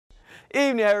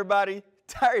Evening, everybody.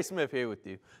 Tyree Smith here with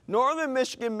you. Northern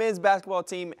Michigan men's basketball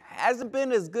team hasn't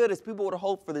been as good as people would have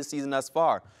hoped for this season thus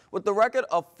far. With the record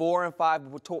of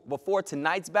 4-5 before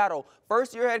tonight's battle,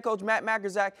 first-year head coach Matt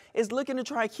Magerzak is looking to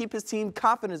try and keep his team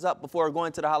confidence up before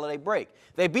going to the holiday break.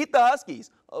 They beat the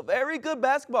Huskies, a very good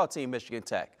basketball team, Michigan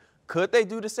Tech. Could they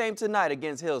do the same tonight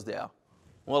against Hillsdale?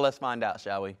 Well, let's find out,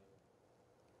 shall we?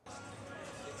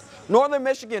 Northern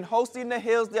Michigan hosting the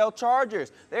Hillsdale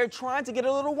Chargers. They're trying to get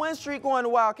a little win streak going, the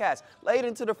Wildcats. Late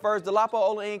into the first, Dolapo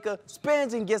Oleinka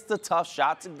spins and gets the tough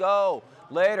shot to go.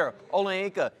 Later,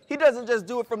 Oleinka, he doesn't just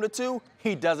do it from the 2,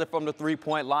 he does it from the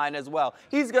 3-point line as well.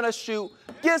 He's going to shoot,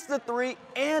 gets the 3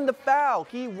 and the foul.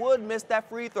 He would miss that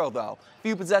free throw, though. A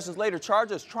few possessions later,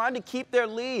 Chargers trying to keep their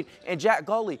lead, and Jack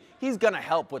Gully, he's going to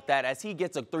help with that as he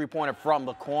gets a 3-pointer from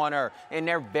the corner. In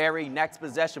their very next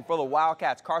possession for the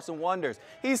Wildcats, Carson Wonders,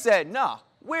 he said, nah,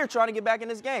 we're trying to get back in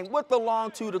this game with the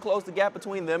long 2 to close the gap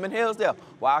between them and Hillsdale.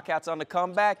 Wildcats on the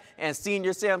comeback, and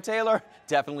senior Sam Taylor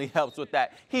definitely helps with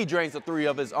that. He drains a 3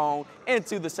 of his own.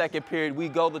 Into the second period we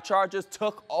go. The Chargers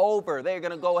took over. They're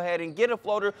going to go ahead and get a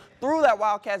floater through that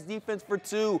Wildcats defense for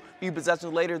 2. A few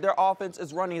possessions later, their offense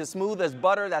is running as smooth as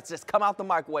butter. That's just come out the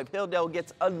microwave. Hillsdale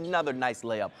gets another nice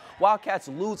layup. Wildcats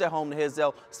lose at home to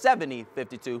Hillsdale,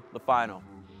 70-52 the final.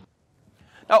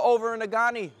 Now, over in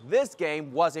Nagani, this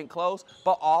game wasn't close,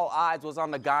 but all eyes was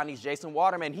on Nagani's Jason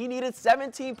Waterman. He needed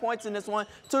 17 points in this one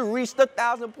to reach the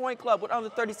 1,000-point club with under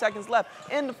 30 seconds left.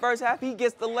 In the first half, he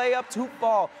gets the layup to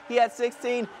fall. He had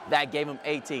 16. That gave him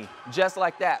 18. Just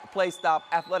like that, play stop,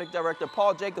 athletic director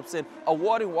Paul Jacobson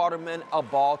awarding Waterman a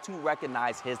ball to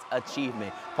recognize his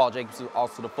achievement. Paul Jacobson,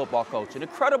 also the football coach. An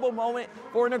incredible moment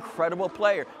for an incredible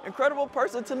player. Incredible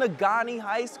person to Nagani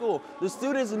High School. The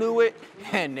students knew it,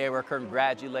 and they were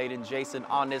congratulating Jason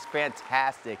on this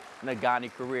fantastic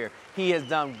Nagani career. He has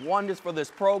done wonders for this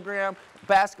program,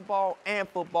 basketball and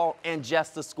football, and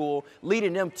just the school,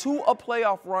 leading them to a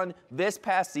playoff run this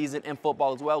past season in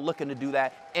football as well, looking to do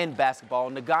that in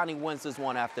basketball. Nagani wins this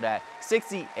one after that,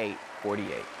 68-48.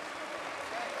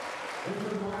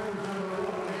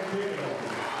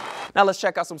 Now let's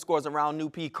check out some scores around New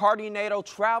P. Cardinado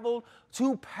traveled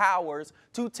to Powers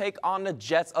to take on the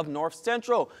Jets of North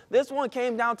Central. This one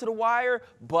came down to the wire,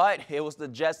 but it was the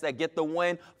Jets that get the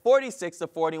win,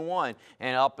 46-41.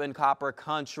 And up in Copper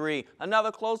Country,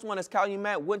 another close one as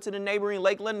Calumet went to the neighboring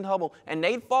Lake Lindenhubble, and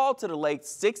they fall to the lake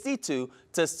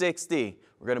 62-60.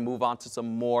 We're going to move on to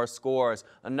some more scores.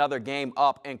 Another game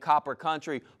up in Copper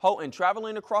Country. Houghton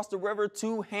traveling across the river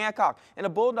to Hancock, and the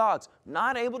Bulldogs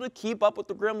not able to keep up with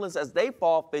the Gremlins as they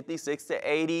fall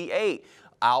 56-88.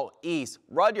 Out east,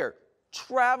 Rudyard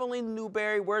traveling to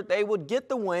Newberry where they would get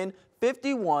the win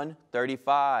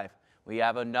 51-35. We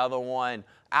have another one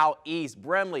out east.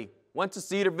 Brimley went to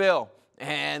Cedarville,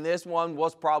 and this one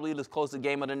was probably the closest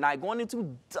game of the night, going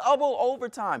into double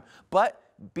overtime. But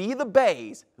be the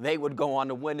Bays, they would go on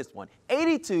to win this one,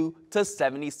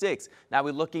 82-76. Now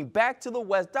we're looking back to the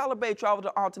west. Dollar Bay traveled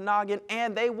to Ontonagon,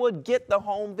 and they would get the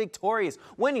home victorious,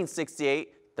 winning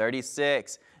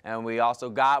 68-36. And we also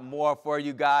got more for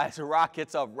you guys.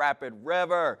 Rockets of Rapid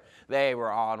River, they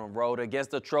were on the road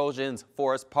against the Trojans,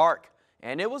 Forest Park.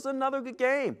 And it was another good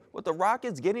game, with the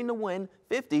Rockets getting the win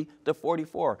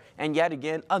 50-44. And yet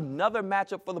again, another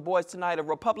matchup for the boys tonight of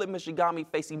Republic Michigami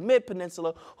facing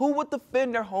Mid-Peninsula, who would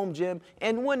defend their home gym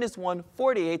and win this one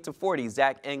 48-40.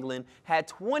 Zach England had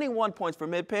 21 points for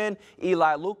Mid-Penn.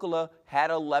 Eli Lukala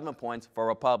had 11 points for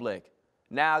Republic.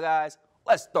 Now, guys,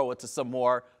 let's throw it to some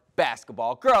more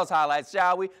basketball. Girls highlights,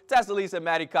 shall we? Tessa Lisa and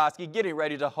Maddie Koski getting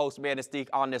ready to host Manistee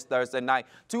on this Thursday night.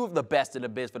 Two of the best in the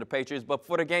biz for the Patriots. But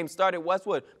before the game started,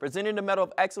 Westwood presenting the Medal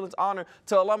of Excellence honor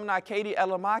to alumni Katie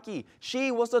Elamaki.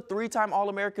 She was a 3-time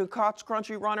All-American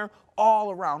cross-country runner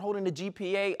all around, holding the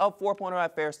GPA of 4.0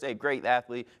 at Fair State. Great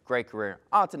athlete, great career.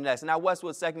 On to the next. Now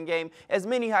Westwood's second game, as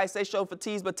many heights they show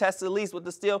fatigues, but Tessa Lise with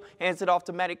the steal, hands it off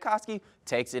to Maddie Koski,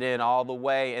 takes it in all the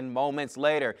way, and moments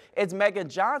later, it's Megan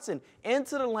Johnson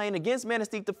into the lane against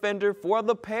Manistee defender for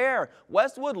the pair.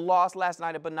 Westwood lost last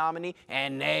night at Menominee,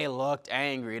 and they looked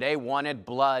angry. They wanted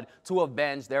blood to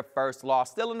avenge their first loss.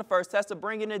 Still in the first, Tessa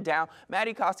bringing it down.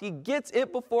 Maddie Koski gets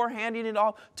it before handing it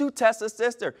off to Tessa's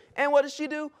sister. And what does she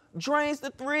do? Drains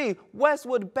the 3.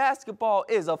 Westwood basketball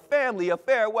is a family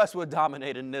affair. Westwood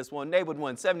dominated in this one. They would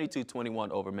win 72-21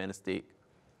 over Manistee.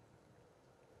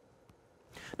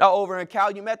 Now over in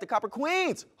Calumet, the Copper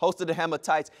Queens hosted the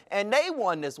Hematites, and they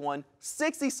won this one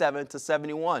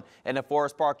 67-71. And the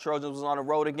Forest Park Trojans was on the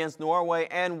road against Norway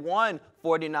and won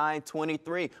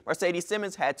 49-23. Mercedes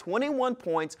Simmons had 21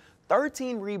 points,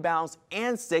 13 rebounds,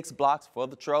 and 6 blocks for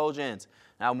the Trojans.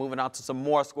 Now moving on to some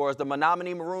more scores, the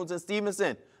Menominee Maroons and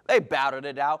Stevenson, They battled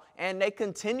it out, and they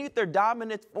continued their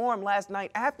dominant form last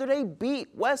night after they beat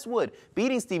Westwood,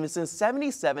 beating Stevenson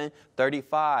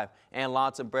 77-35. And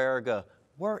Lawton Berriga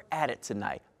were at it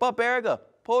tonight. But Berriga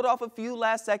pulled off a few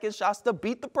last-second shots to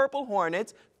beat the Purple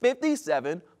Hornets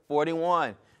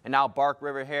 57-41. And now Bark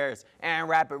River Harris and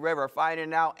Rapid River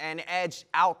fighting out and edged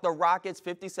out the Rockets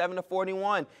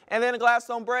 57-41. And then the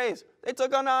Gladstone Braves, they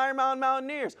took on the Iron Mountain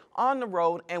Mountaineers on the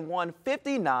road and won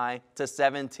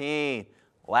 59-17.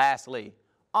 Lastly,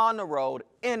 on the road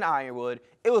in Ironwood,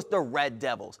 it was the Red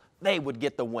Devils. They would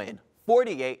get the win,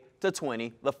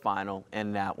 48-20, the final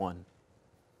in that one.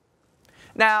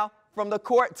 Now, from the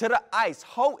court to the ice,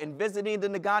 Houghton visiting the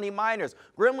Negaunee Miners.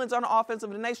 Gremlins on the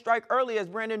offensive, and they strike early as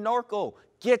Brandon Norco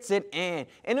gets it in.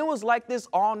 And it was like this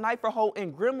all night for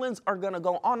Houghton. Gremlins are going to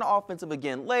go on the offensive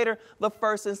again later. The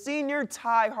first and senior,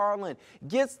 Ty Harlan,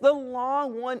 gets the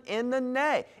long one in the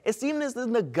net. It seemed as if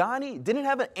Negaunee didn't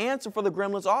have an answer for the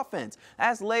Gremlins offense.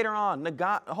 As later on,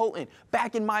 Houghton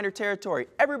back in Miner territory,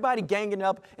 everybody ganging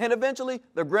up, and eventually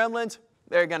the Gremlins,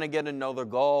 they're going to get another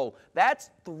goal.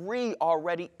 That's 3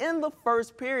 already in the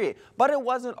first period. But it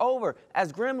wasn't over,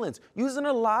 as Gremlins using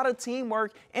a lot of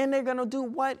teamwork, and they're going to do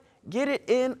what? Get it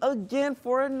in again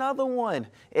for another one.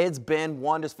 It's been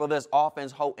wonders for this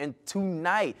offense, Houghton,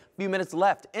 tonight. A few minutes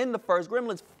left in the first.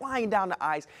 Gremlins flying down the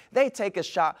ice. They take a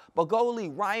shot, but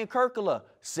goalie Ryan Kirkala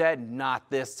said, "Not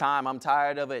this time. I'm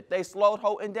tired of it." They slowed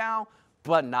Houghton down,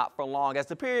 but not for long. As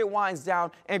the period winds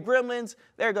down, and Gremlins,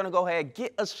 they're going to go ahead and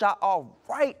get a shot off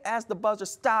right as the buzzer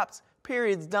stops.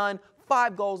 Period's done.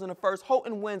 5 goals in the first.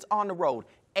 Houghton wins on the road,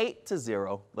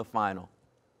 8-0, the final.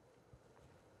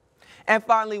 And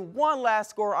finally, one last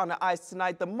score on the ice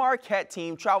tonight. The Marquette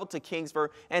team traveled to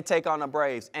Kingsford and take on the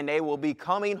Braves, and they will be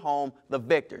coming home the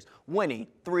victors, winning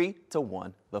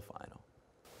 3-1 the final.